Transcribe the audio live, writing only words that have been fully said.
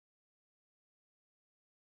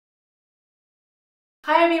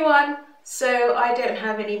Hi everyone! So I don't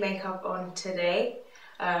have any makeup on today.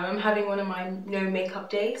 I'm having one of my no makeup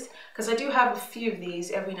days because I do have a few of these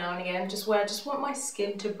every now and again, just where I just want my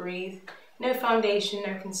skin to breathe. No foundation,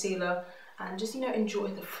 no concealer, and just, enjoy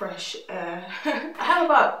the fresh air. I have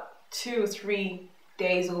about 2 or 3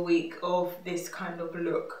 days a week of this kind of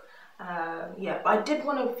look. But I did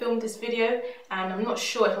want to film this video, and I'm not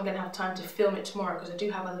sure if I'm going to have time to film it tomorrow because I do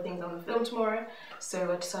have other things I want to film tomorrow,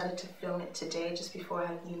 so I decided to film it today just before I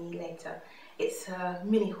have uni later. It's a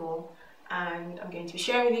mini haul, and I'm going to be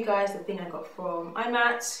sharing with you guys the thing I got from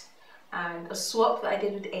Imats and a swap that I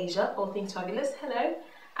did with Asia, all things fabulous, hello,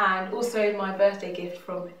 and also my birthday gift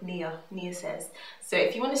from Nia says. So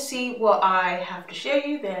if you want to see what I have to show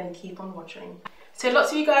you, then keep on watching. So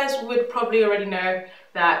lots of you guys would probably already know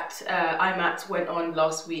that Imats went on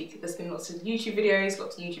last week. There's been lots of YouTube videos,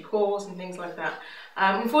 lots of YouTube hauls and things like that.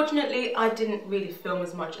 Unfortunately, I didn't really film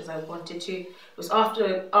as much as I wanted to. It was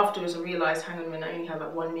afterwards I realised, hang on a minute, I only have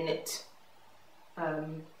like 1 minute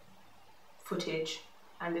footage,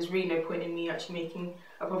 and there's really no point in me actually making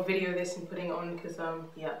a proper video of this and putting it on because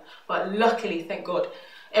but luckily, thank God,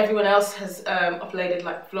 everyone else has uploaded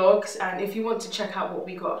like vlogs, and if you want to check out what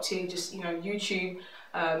we got up to, just YouTube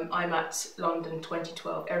Imats London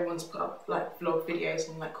 2012, everyone's put up like vlog videos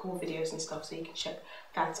and like haul videos and stuff, so you can check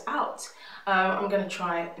that out. I'm gonna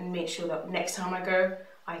try and make sure that next time I go,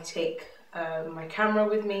 I take my camera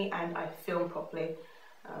with me and I film properly,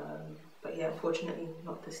 but yeah, unfortunately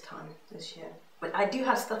not this year. But I do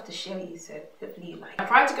have stuff to show you, so hopefully you like.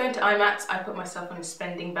 Prior to going to Imats, I put myself on a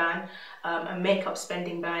spending ban, a makeup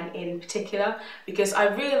spending ban in particular, because I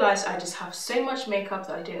realised I just have so much makeup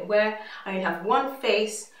that I don't wear. I only have one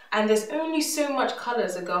face, and there's only so much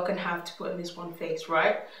colours a girl can have to put on this one face,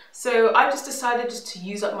 right? So I just decided just to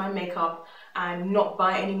use up my makeup and not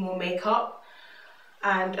buy any more makeup.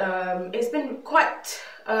 And it's been quite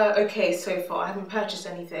okay so far. I haven't purchased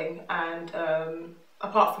anything, and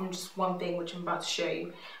apart from just one thing which I'm about to show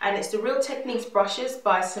you, and it's the Real Techniques brushes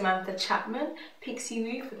by Samantha Chapman, Pixie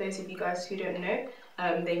Woo, for those of you guys who don't know.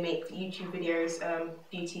 They make YouTube videos,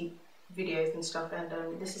 beauty videos and stuff,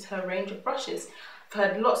 and this is her range of brushes. I've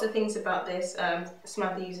heard lots of things about this.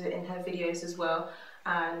 Samantha uses it in her videos as well,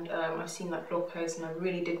 and I've seen like blog posts, and I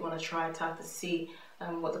really did want to try it out to see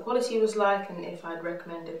what the quality was like and if I'd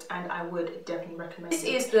recommend it, and I would definitely recommend it.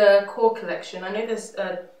 This is the core collection. I know there's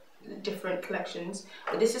different collections,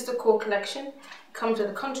 but this is the core collection. It comes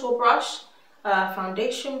with a contour brush,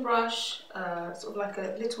 foundation brush, sort of like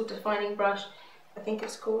a little defining brush, I think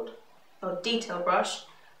it's called, or detail brush,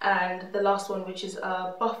 and the last one, which is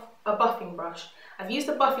a buffing brush. I've used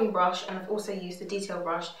the buffing brush and I've also used the detail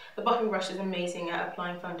brush. The buffing brush is amazing at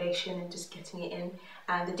applying foundation and just getting it in,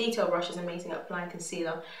 and the detail brush is amazing at applying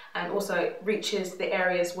concealer, and also it reaches the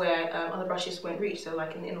areas where other brushes won't reach, so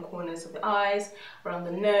like in the inner corners of the eyes, around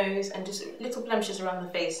the nose, and just little blemishes around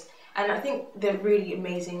the face. And I think they're really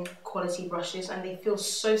amazing quality brushes, and they feel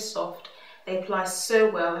so soft. They apply so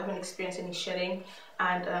well. I haven't experienced any shedding,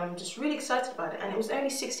 and I'm just really excited about it. And it was only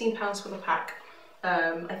 £16 for the pack.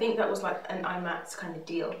 I think that was like an Imats kind of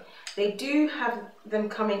deal. They do have them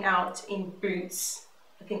coming out in Boots,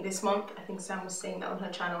 I think this month. I think Sam was saying that on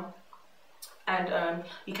her channel. And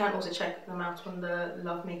you can also check them out on the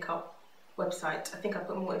Love Makeup website. I think I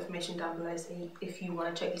put more information down below, so if you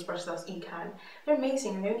want to check these brushes out, you can. They're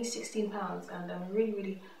amazing, and they're only £16, and I'm really,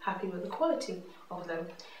 really happy with the quality of them.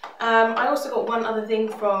 I also got one other thing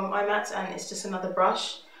from Imats, and it's just another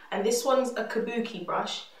brush, and this one's a kabuki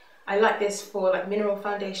brush. I like this for like mineral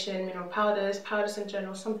foundation, mineral powders in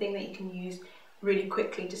general, something that you can use really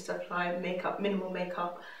quickly just to apply makeup, minimal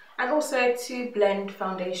makeup, and also to blend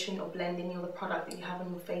foundation or blend any other product that you have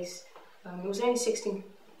on your face. It was only £16,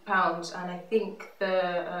 and I think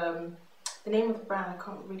the name of the brand, I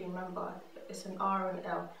can't really remember. It's an R and an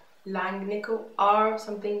L. Langnickel,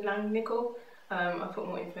 Langnickel. I'll put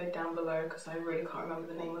more info down below because I really can't remember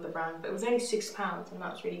the name of the brand, but it was only £6, and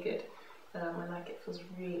that's really good. I like it, feels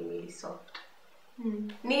really, really soft.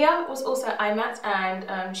 Nia was also at Imats,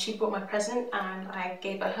 and she bought my present, and I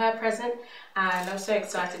gave her present, and I was so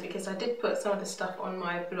excited because I did put some of the stuff on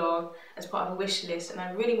my blog as part of a wish list, and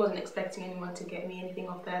I really wasn't expecting anyone to get me anything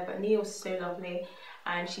off there, but Nia was so lovely,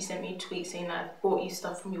 and she sent me a tweet saying that I bought you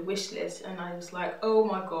stuff from your wish list, and I was like, oh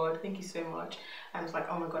my god, thank you so much. And I was like,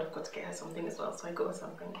 oh my god, I've got to get her something as well, so I got her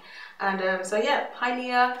something. And so yeah, hi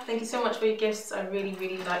Nia, thank you so much for your gifts. I really,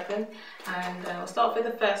 really like them. And I'll start with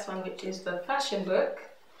the first one, which is the fashion book.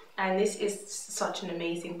 And this is such an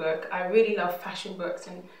amazing book. I really love fashion books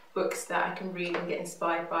and books that I can read and get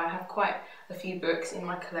inspired by. I have quite a few books in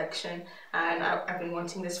my collection, and I've been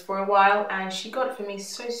wanting this for a while, and she got it for me.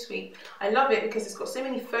 So sweet. I love it because it's got so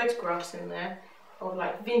many photographs in there of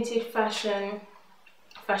like vintage fashion,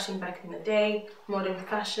 fashion back in the day, modern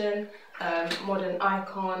fashion, modern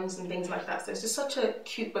icons and things like that. So it's just such a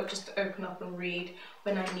cute book just to open up and read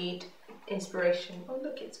when I need inspiration. Oh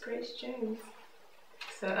look, it's Grace Jones.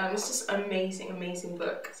 So it's just an amazing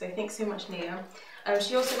book. So thanks so much, Nia.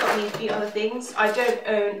 She also got me a few other things. I don't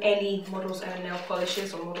own any Models Own nail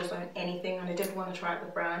polishes or Models Own anything, and I did want to try out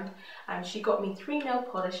the brand. And she got me 3 nail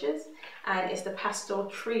polishes, and it's the Pastel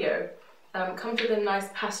Trio. Comes with a nice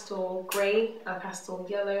pastel grey, a pastel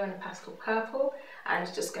yellow and a pastel purple, and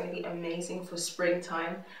it's just going to be amazing for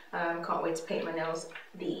springtime. Can't wait to paint my nails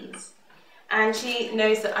these. And she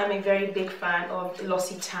knows that I'm a very big fan of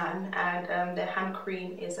L'Occitane, and their hand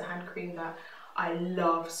cream is a hand cream that I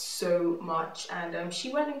love so much, and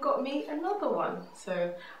she went and got me another one.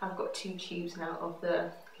 So I've got 2 tubes now of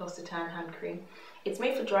the L'Occitane hand cream. It's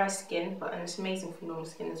made for dry skin, but it's amazing for normal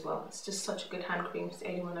skin as well. It's just such a good hand cream. It's the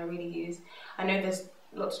only one I really use. I know there's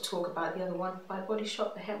lots to talk about the other one by Body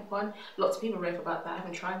Shop, the hemp one. Lots of people rave about that. I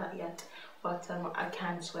haven't tried that yet, but I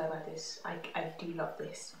can swear by this. I do love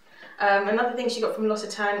this. Another thing she got from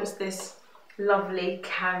L'Occitane was this lovely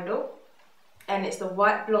candle, and it's the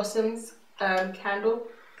White Blossoms candle.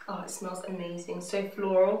 Oh, it smells amazing. So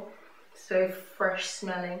floral, so fresh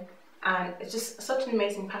smelling. And it's just such an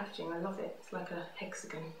amazing packaging. I love it. It's like a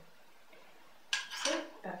hexagon. So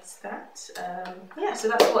that's that. Yeah, so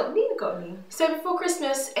that's what Nia got me. So before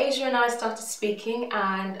Christmas, Asia and I started speaking,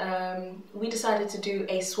 and we decided to do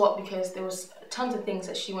a swap because there was tons of things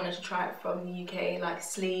that she wanted to try from the UK, like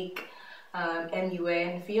Sleek,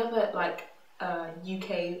 MUA, and a few other like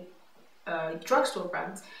UK drugstore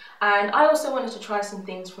brands. And I also wanted to try some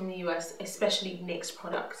things from the US, especially NYX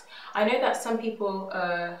products. I know that some people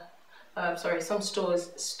some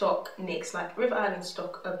stores stock NYX, like River Island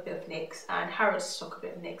stock a bit of NYX and Harrods stock a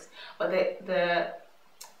bit of NYX, but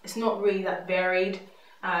it's not really that varied,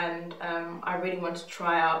 and I really want to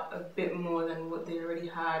try out a bit more than what they already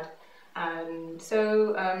had. And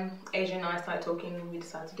so Asia and I started talking, and we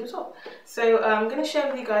decided to do a swap. So I'm going to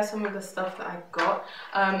share with you guys some of the stuff that I got.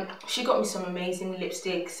 She got me some amazing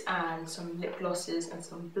lipsticks and some lip glosses and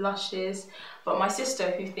some blushes, but my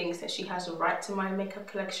sister, who thinks that she has a right to my makeup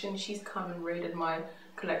collection, she's come and raided my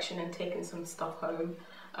collection and taken some stuff home.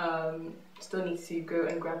 Still need to go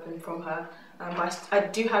and grab them from her, but I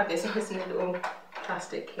do have this. It's in a little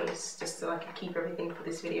plastic case just so I can keep everything for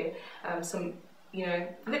this video. Some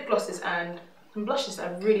lip glosses and some blushes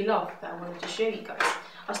that I really love that I wanted to show you guys.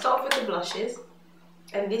 I'll start off with the blushes,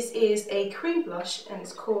 and this is a cream blush, and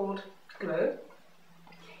it's called Glow.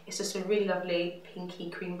 It's just a really lovely pinky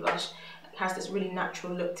cream blush. It has this really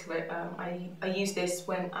natural look to it. I use this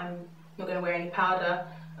when I'm not going to wear any powder,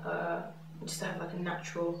 just to have like a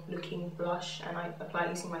natural looking blush, and I apply it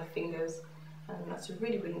using my fingers, and that's a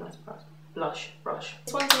really nice blush brush.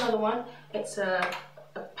 This one's another one. It's a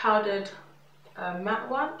powdered matte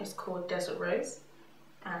one. It's called Desert Rose,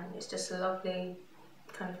 and it's just a lovely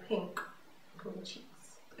kind of pink for the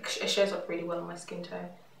cheeks. It shows up really well on my skin tone.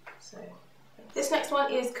 So this next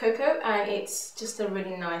one is Cocoa, and it's just a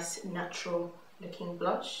really nice natural looking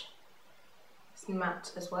blush. It's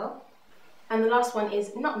matte as well. And the last one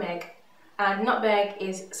is Nutmeg, and Nutmeg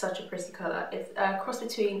is such a pretty colour. It's a cross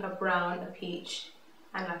between a brown, a peach,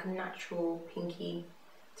 and like a natural pinky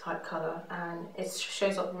type colour, and it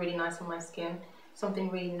shows up really nice on my skin. Something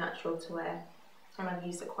really natural to wear, and I've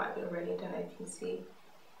used it quite a bit already. I don't know if you can see.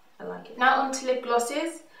 I like it. Now on to lip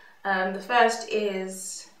glosses. The first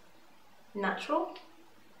is Natural,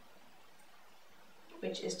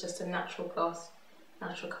 which is just a natural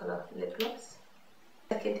colour lip gloss.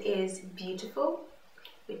 Second is Beautiful,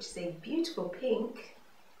 which is a beautiful pink,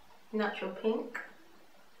 natural pink.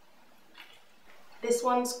 This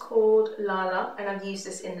one's called Lala, and I've used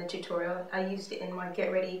this in the tutorial. I used it in my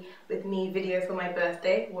Get Ready With Me video for my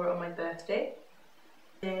birthday, wore it on my birthday.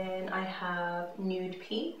 Then I have Nude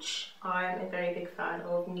Peach. I'm a very big fan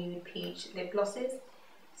of Nude Peach lip glosses,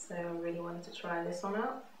 so I really wanted to try this one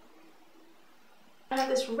out. I have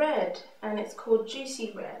this red, and it's called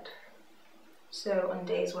Juicy Red. So on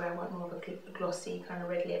days where I want more of a glossy kind of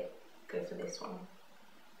red lip, go for this one.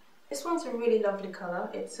 This one's a really lovely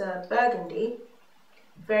colour. It's a burgundy.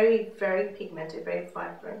 Very pigmented, very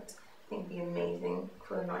vibrant. I think it'd be amazing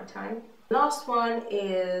for the night time. Last one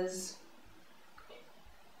is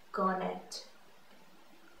Garnet,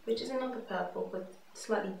 which is another purple but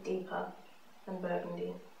slightly deeper than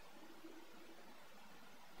burgundy.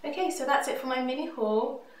 Okay, so that's it for my mini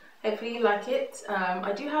haul. Hopefully you like it.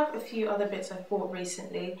 I do have a few other bits I've bought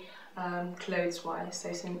recently, clothes wise,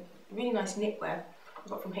 so some really nice knitwear I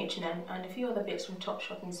got from H&M and a few other bits from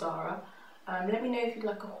Topshop and Zara. Let me know if you'd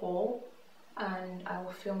like a haul and I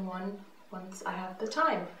will film one once I have the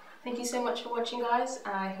time. Thank you so much for watching, guys.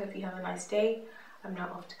 I hope you have a nice day. I'm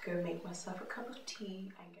now off to go make myself a cup of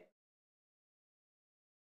tea and get